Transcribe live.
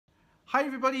Hi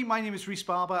everybody, my name is Rhys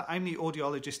Barber. I'm the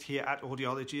audiologist here at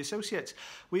Audiology Associates.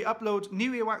 We upload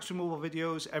new earwax removal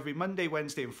videos every Monday,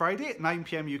 Wednesday and Friday at 9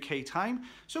 PM UK time,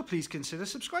 so please consider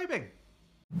subscribing.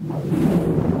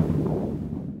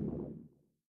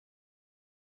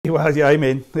 Well, yeah, I'm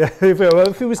in. If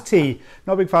it was tea,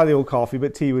 not a big fan of the old coffee,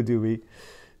 but tea would do me.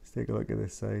 Let's take a look at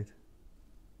this side.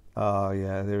 Oh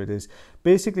yeah, there it is.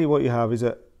 Basically what you have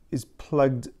is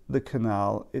plugged the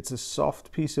canal. It's a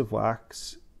soft piece of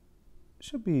wax.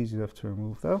 Should be easy enough to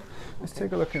remove though. Let's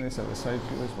take a look at this other side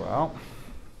view as well.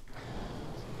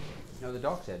 No, the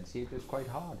doc said, see, it was quite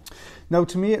hard. Now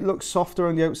to me it looks softer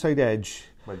on the outside edge.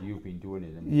 Well, you've been doing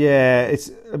it. Yeah,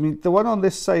 I mean, the one on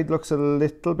this side looks a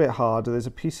little bit harder. There's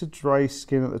a piece of dry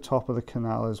skin at the top of the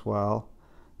canal as well.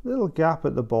 A little gap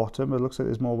at the bottom. It looks like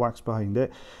there's more wax behind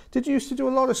it. Did you used to do a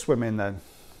lot of swimming then?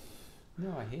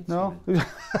 No, I hate swimming.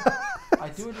 I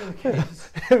do it with the kids.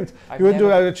 You wouldn't do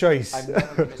it out of choice? I've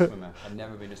never been a swimmer. I've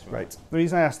never been a swimmer. Right. The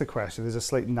reason I asked the question, there's a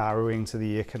slight narrowing to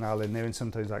the ear canal in there, and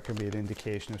sometimes that can be an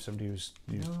indication of somebody who's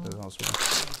does not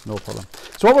swim. No problem.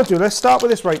 So what we'll do, let's start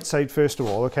with this right side first of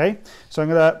all, okay? So I'm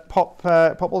going to pop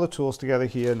all the tools together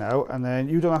here now, and then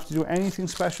you don't have to do anything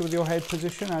special with your head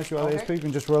position as you are there. You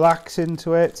can just relax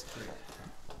into it.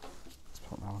 Let's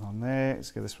put that one on there.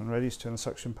 Let's get this one ready. Let's turn the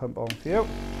suction pump on for you.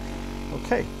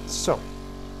 Okay, so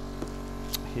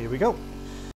here we go.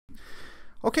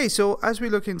 Okay, so as we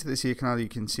look into this ear canal, you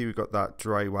can see we've got that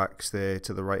dry wax there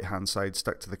to the right hand side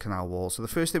stuck to the canal wall. So the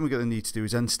first thing we're going to need to do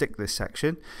is unstick this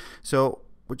section. So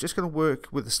we're just going to work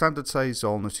with the standard size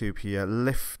ulnar tube here,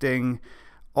 lifting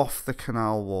off the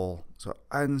canal wall. So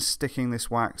unsticking this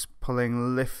wax,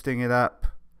 pulling, lifting it up.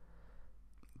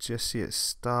 Just see it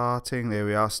starting. There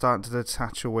we are, starting to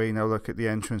detach away. Now look at the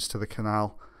entrance to the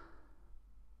canal.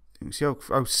 You can see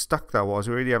how stuck that was.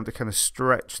 We're really having to kind of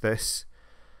stretch this.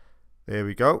 There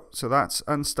we go. So that's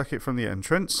unstuck it from the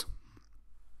entrance.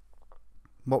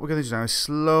 What we're going to do now is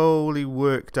slowly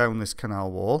work down this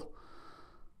canal wall.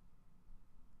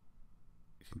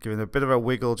 Give it a bit of a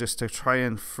wiggle just to try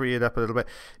and free it up a little bit.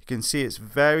 You can see it's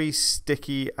very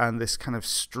sticky and this kind of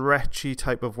stretchy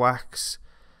type of wax.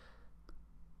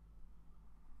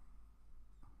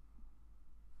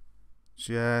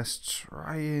 Just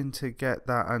trying to get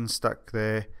that unstuck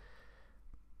there.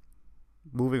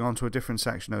 Moving on to a different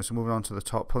section now, so moving on to the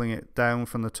top, pulling it down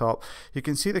from the top. You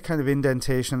can see the kind of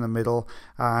indentation in the middle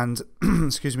and,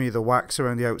 excuse me, the wax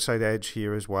around the outside edge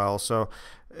here as well. So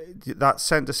that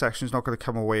center section is not going to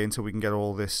come away until we can get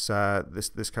all this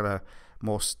this kind of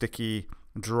more sticky,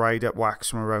 dried up wax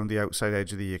from around the outside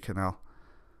edge of the ear canal.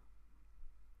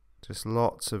 Just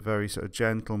lots of very sort of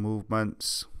gentle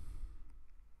movements.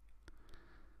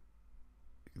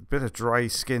 A bit of dry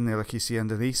skin there like you see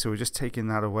underneath, so we're just taking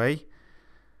that away.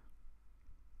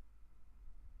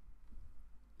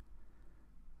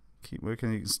 Keep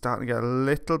working. You can start to get a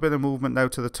little bit of movement now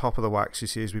to the top of the wax, you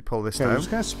see, as we pull this down. I'm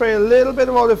just going to spray a little bit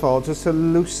of olive oil just to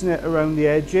loosen it around the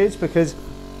edges, because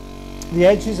the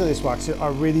edges of this wax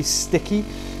are really sticky.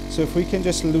 So if we can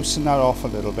just loosen that off a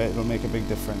little bit, it'll make a big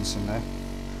difference in there.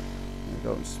 There we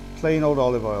go. It's plain old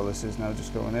olive oil this is now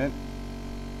just going in.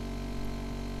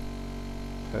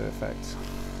 Perfect.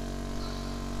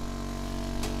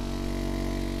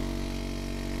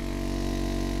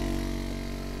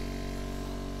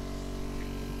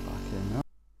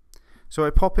 So I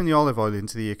pop in the olive oil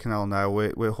into the ear canal now.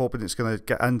 We're hoping it's going to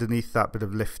get underneath that bit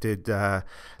of lifted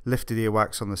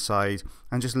earwax on the side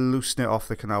and just loosen it off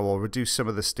the canal wall, reduce some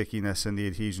of the stickiness and the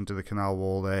adhesion to the canal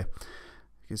wall there.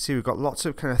 You can see we've got lots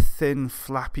of kind of thin,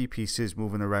 flappy pieces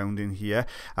moving around in here.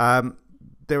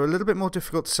 They're a little bit more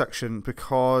difficult to suction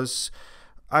because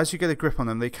as you get a grip on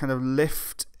them, they kind of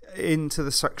lift into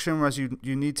the suction, whereas you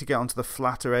need to get onto the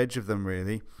flatter edge of them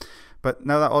really. But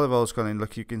now that olive oil's gone in,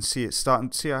 look, you can see it's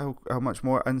starting to see how much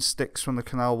more it unsticks from the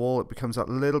canal wall. It becomes that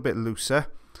little bit looser.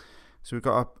 So we've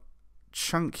got a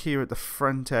chunk here at the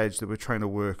front edge that we're trying to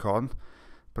work on,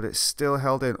 but it's still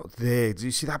held in. There, do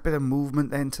you see that bit of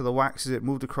movement then to the wax as it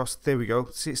moved across? There we go.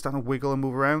 See, it's starting to wiggle and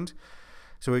move around.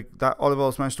 So that olive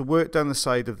oil's managed to work down the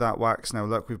side of that wax now.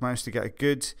 Look, we've managed to get a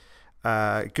good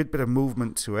bit of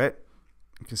movement to it.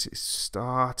 You can see it's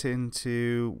starting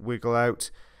to wiggle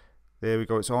out. There we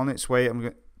go, it's on its way.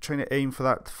 I'm trying to aim for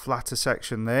that flatter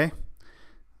section there.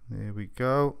 There we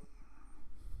go.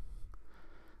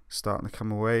 Starting to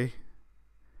come away.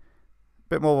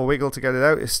 Bit more of a wiggle to get it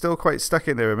out. It's still quite stuck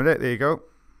in there a minute. There you go.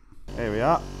 There we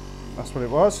are. That's what it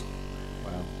was.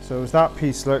 Wow. So it was that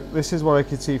piece. Look, this is what I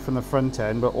could see from the front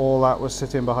end, but all that was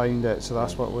sitting behind it. So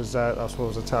that's what was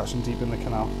attached and deep in the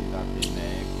canal. See that in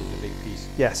there is a big piece.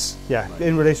 Yes, yeah. Right.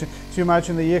 In relation, so you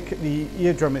imagine the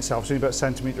eardrum itself is only about a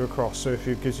centimetre across, so if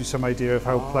it gives you some idea of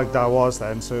how plugged that was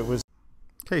then, so it was.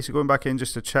 Okay, so going back in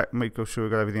just to check, make sure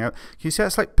we got everything out. Can you see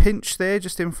that's like pinched there,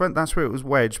 just in front? That's where it was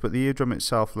wedged, but the eardrum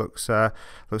itself looks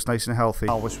nice and healthy.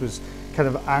 Which was kind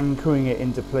of anchoring it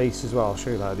into place as well. I'll show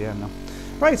you that at the end now.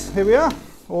 Right, here we are.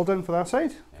 All done for that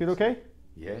side. Feel okay?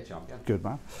 Yeah, champion. Good,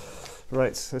 man.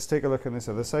 Right, let's take a look on this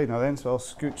other side now then. So I'll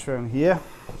scooch around here.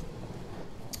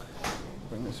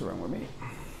 Bring this around with me.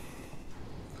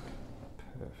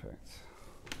 Perfect.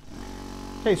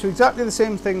 Okay, so exactly the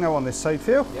same thing now on this side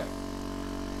for you. Yep.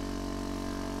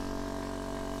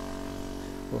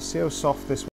 We'll see how soft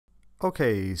this.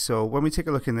 Okay, so when we take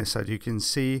a look in this side, you can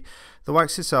see the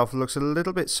wax itself looks a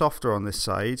little bit softer on this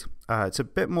side. It's a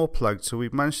bit more plugged, so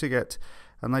we've managed to get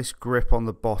a nice grip on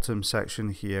the bottom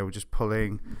section here. We're just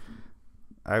pulling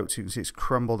out, so you can see it's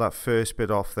crumbled that first bit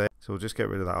off there. So we'll just get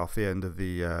rid of that off the end of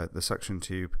the suction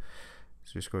tube.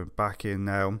 So just going back in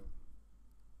now.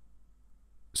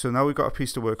 So now we've got a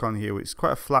piece to work on here. It's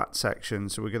quite a flat section,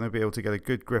 so we're going to be able to get a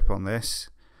good grip on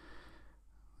this.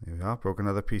 There we are, broke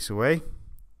another piece away.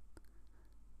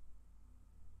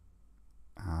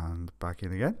 And back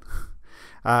in again.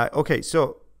 Okay,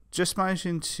 so just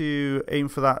managing to aim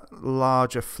for that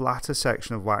larger, flatter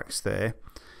section of wax there.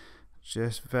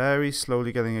 Just very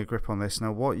slowly getting a grip on this.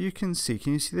 Now what you can see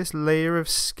this layer of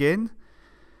skin?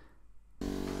 Good.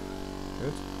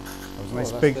 That was a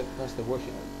nice big... That's the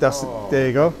washing. There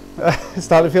you go.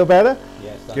 Starting to feel better?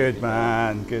 Yeah, good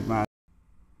man, good man.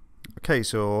 Okay,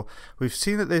 so we've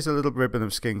seen that there's a little ribbon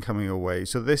of skin coming away,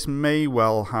 so this may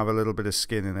well have a little bit of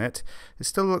skin in it. It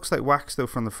still looks like wax though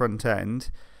from the front end,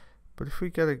 but if we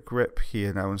get a grip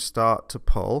here now and start to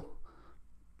pull,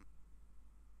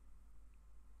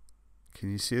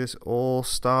 can you see this all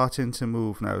starting to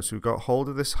move now? So we've got hold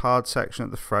of this hard section at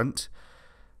the front,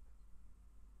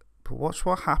 but watch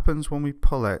what happens when we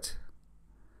pull it.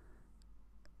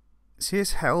 See,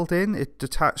 it's held in, it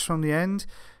detached from the end.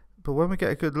 But when we get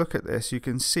a good look at this, you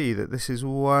can see that this is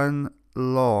one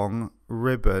long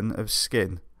ribbon of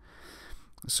skin.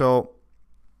 So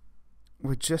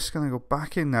we're just going to go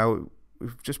back in now.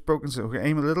 We've just broken some. We're going to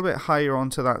aim a little bit higher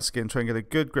onto that skin, try and get a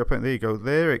good grip on it. There you go.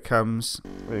 There it comes.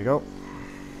 There you go.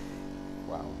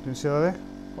 Wow. Can you see that there?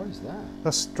 What is that?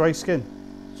 That's dry skin.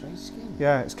 Dry skin?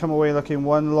 Yeah, it's come away looking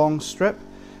one long strip.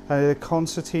 And it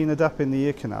concertinaed up in the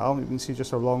ear canal. You can see just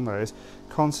how long that is.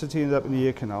 Concertinaed up in the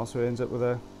ear canal, so it ends up with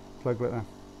a plug like that.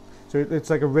 So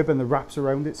it's like a ribbon that wraps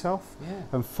around itself, yeah,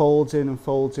 and folds in and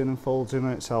folds in and folds in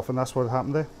on itself, and that's what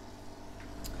happened there.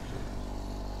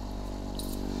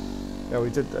 Yeah,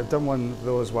 I've done one of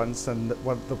those once, and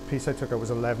the piece I took out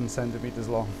was 11 centimeters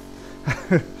long.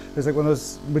 It's like one of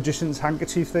those magician's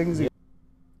handkerchief things. Yeah.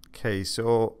 Okay,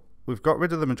 so we've got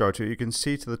rid of the majority. You can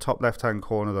see to the top left-hand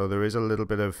corner though, there is a little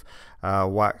bit of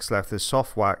wax left. There's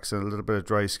soft wax and a little bit of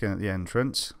dry skin at the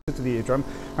entrance. To the eardrum.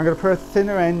 I'm going to put a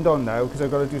thinner end on now because I've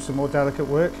got to do some more delicate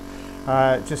work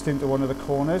just into one of the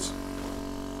corners.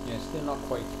 Yeah, still not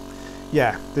quite.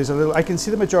 Yeah, there's a little, I can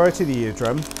see the majority of the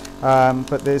eardrum,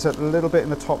 but there's a little bit in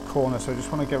the top corner, so I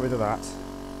just want to get rid of that.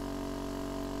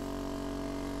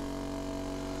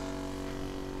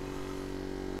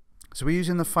 So we're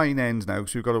using the fine end now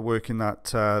because we've got to work in that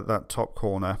that top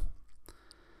corner.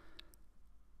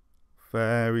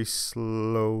 Very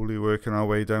slowly working our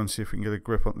way down, see if we can get a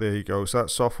grip on. There you go. So that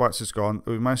soft wax is gone.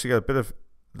 We've managed to get a bit of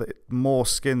more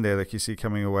skin there, like you see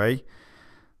coming away.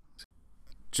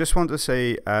 Just want to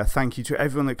say thank you to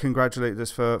everyone that congratulated us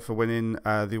for winning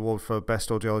the award for Best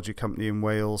Audiology Company in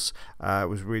Wales. It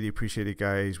was really appreciated,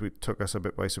 guys. It took us a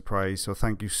bit by surprise. So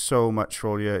thank you so much for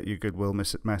all your goodwill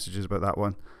messages about that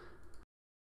one.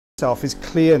 Itself is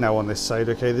clear now on this side,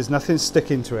 okay? There's nothing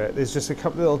sticking to it. There's just a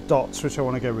couple of little dots which I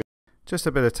want to get rid of. Just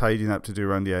a bit of tidying up to do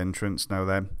around the entrance now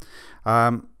then.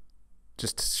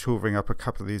 Just hoovering up a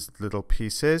couple of these little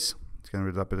pieces. Getting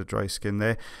rid of that bit of dry skin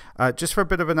there. Just for a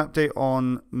bit of an update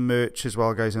on merch as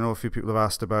well, guys. I know a few people have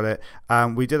asked about it.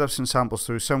 We did have some samples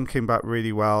through. Some came back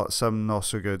really well, some not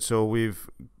so good. So we've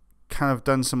kind of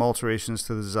done some alterations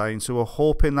to the design. So we're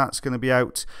hoping that's going to be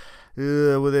out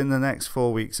within the next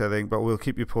 4 weeks, I think. But we'll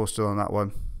keep you posted on that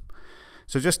one.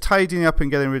 So just tidying up and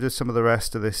getting rid of some of the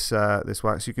rest of this this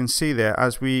wax. You can see there,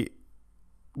 as we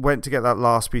went to get that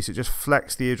last piece, it just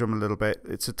flexed the eardrum a little bit.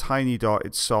 It's a tiny dot,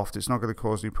 it's soft, it's not going to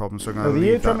cause any problems, so I'm going to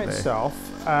leave that there. The eardrum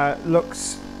itself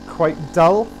looks quite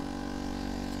dull.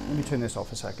 Let me turn this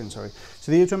off a second, sorry.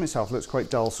 So the eardrum itself looks quite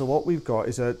dull, so what we've got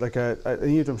is an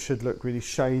eardrum should look really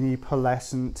shiny,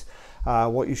 pearlescent,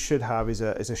 what you should have is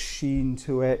a sheen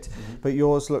to it, but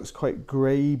yours looks quite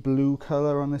grey blue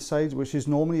colour on this side, which is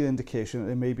normally an indication that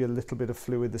there may be a little bit of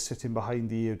fluid that's sitting behind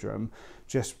the eardrum,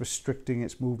 just restricting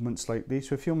its movement slightly.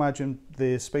 So if you imagine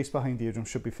the space behind the eardrum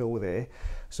should be filled with air,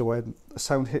 so when the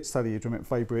sound hits that eardrum, it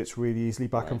vibrates really easily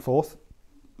back and forth.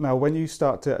 Now when you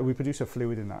start to, we produce a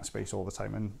fluid in that space all the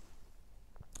time, and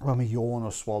when we yawn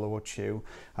or swallow or chew,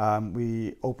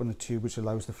 we open the tube which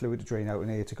allows the fluid to drain out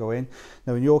and air to go in.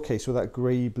 Now in your case, with that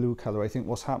grey blue colour, I think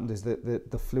what's happened is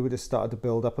that the fluid has started to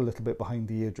build up a little bit behind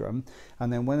the eardrum,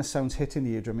 and then when the sound's hitting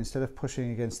the eardrum, instead of pushing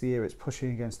against the ear, it's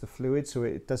pushing against the fluid, so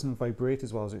it doesn't vibrate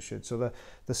as well as it should. So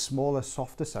the smaller,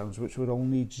 softer sounds, which would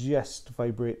only just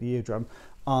vibrate the eardrum,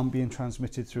 aren't being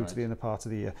transmitted through to the inner part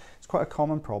of the ear. It's quite a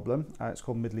common problem. It's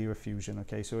called middle ear effusion,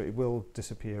 okay? So it will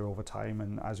disappear over time,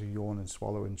 and as you yawn and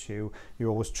swallow and chew, you're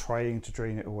always trying to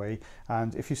drain it away.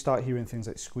 And if you start hearing things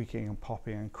like squeaking and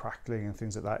popping and crackling and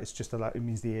things like that, it's just it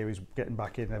means the air is getting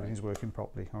back in and everything's working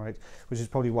properly, all right? Which is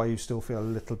probably why you still feel a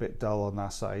little bit dull on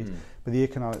that side. But the ear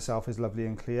canal itself is lovely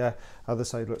and clear. Other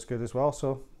side looks good as well,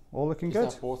 so all looking good.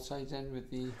 Is that both sides then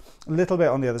with the... A little bit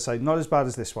on the other side, not as bad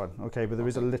as this one, okay, but there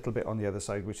is a little bit on the other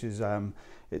side, which is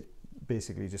it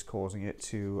basically just causing it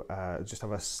to just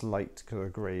have a slight kind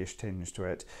of greyish tinge to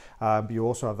it. But you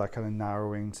also have that kind of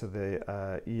narrowing to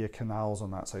the ear canals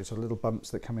on that side, so little bumps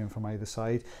that come in from either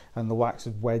side, and the wax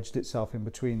has wedged itself in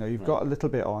between. Now you've got a little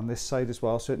bit on this side as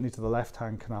well, certainly to the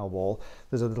left-hand canal wall.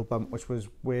 There's a little bump which was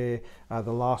where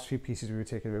the last few pieces we were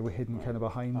taking away were hidden kind of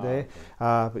behind there.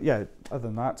 Okay. But yeah, other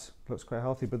than that, looks quite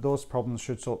healthy. But those problems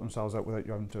should sort themselves out without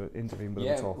you having to intervene with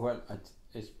them at all. Well,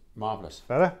 it's marvellous.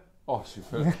 Better? Oh,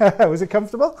 superb. Was it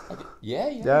comfortable? Yeah,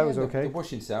 it was okay. The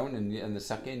washing sound and the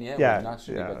sucking, was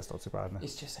naturally. Yeah, that's not too bad.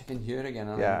 It's just I can hear it again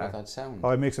and I haven't got that sound. Oh,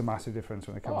 it makes a massive difference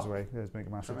when it comes away. It does make a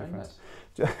massive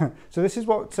difference. So this is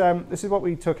what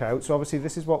we took out. So obviously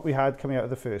this is what we had coming out of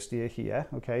the first ear here.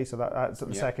 Okay, so that's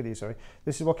the second ear. Sorry,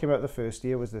 this is what came out of the first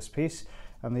ear, was this piece.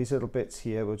 And these little bits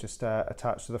here were just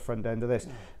attached to the front end of this.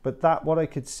 But that, what I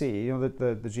could see, you know,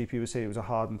 the GP was saying it was a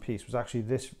hardened piece, was actually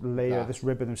this layer, this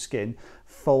ribbon of skin,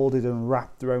 folded and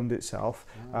wrapped around itself,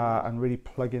 and really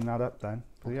plugging that up then.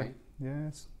 But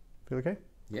feel okay?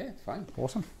 Yeah, fine.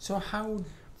 Awesome. So how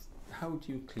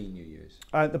do you clean your ears?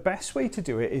 The best way to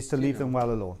do it is to leave them well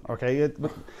alone, okay?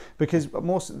 Because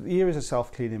the ear is a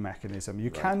self-cleaning mechanism. You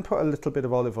can put a little bit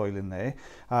of olive oil in there,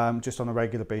 just on a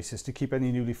regular basis, to keep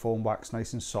any newly formed wax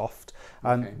nice and soft.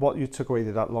 And what you took away,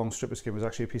 that long strip of skin, was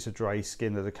actually a piece of dry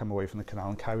skin that had come away from the canal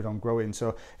and carried on growing.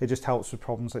 So it just helps with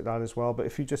problems like that as well. But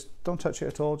if you just don't touch it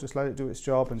at all, just let it do its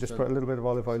job, and just put a little bit of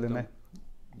olive oil in there.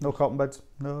 No cotton buds,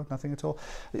 no, nothing at all.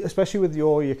 Especially with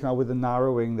your ear canal, with the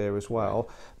narrowing there as well,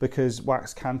 because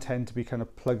wax can tend to be kind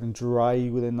of plugged and dry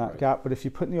within that gap. But if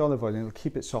you put in the olive oil, it'll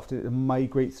keep it soft. It'll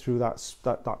migrate through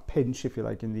that pinch, if you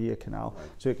like, in the ear canal,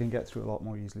 so it can get through a lot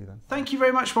more easily then. Thank you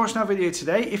very much for watching our video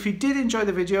today. If you did enjoy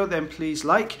the video, then please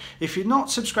like. If you're not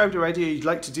subscribed already and you'd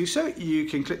like to do so, you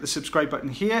can click the subscribe button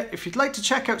here. If you'd like to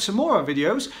check out some more of our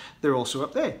videos, they're also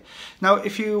up there. Now,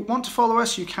 if you want to follow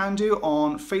us, you can do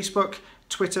on Facebook,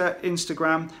 Twitter,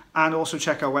 Instagram, and also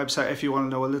check our website if you want to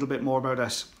know a little bit more about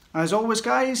us. And as always,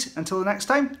 guys, until the next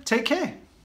time, take care.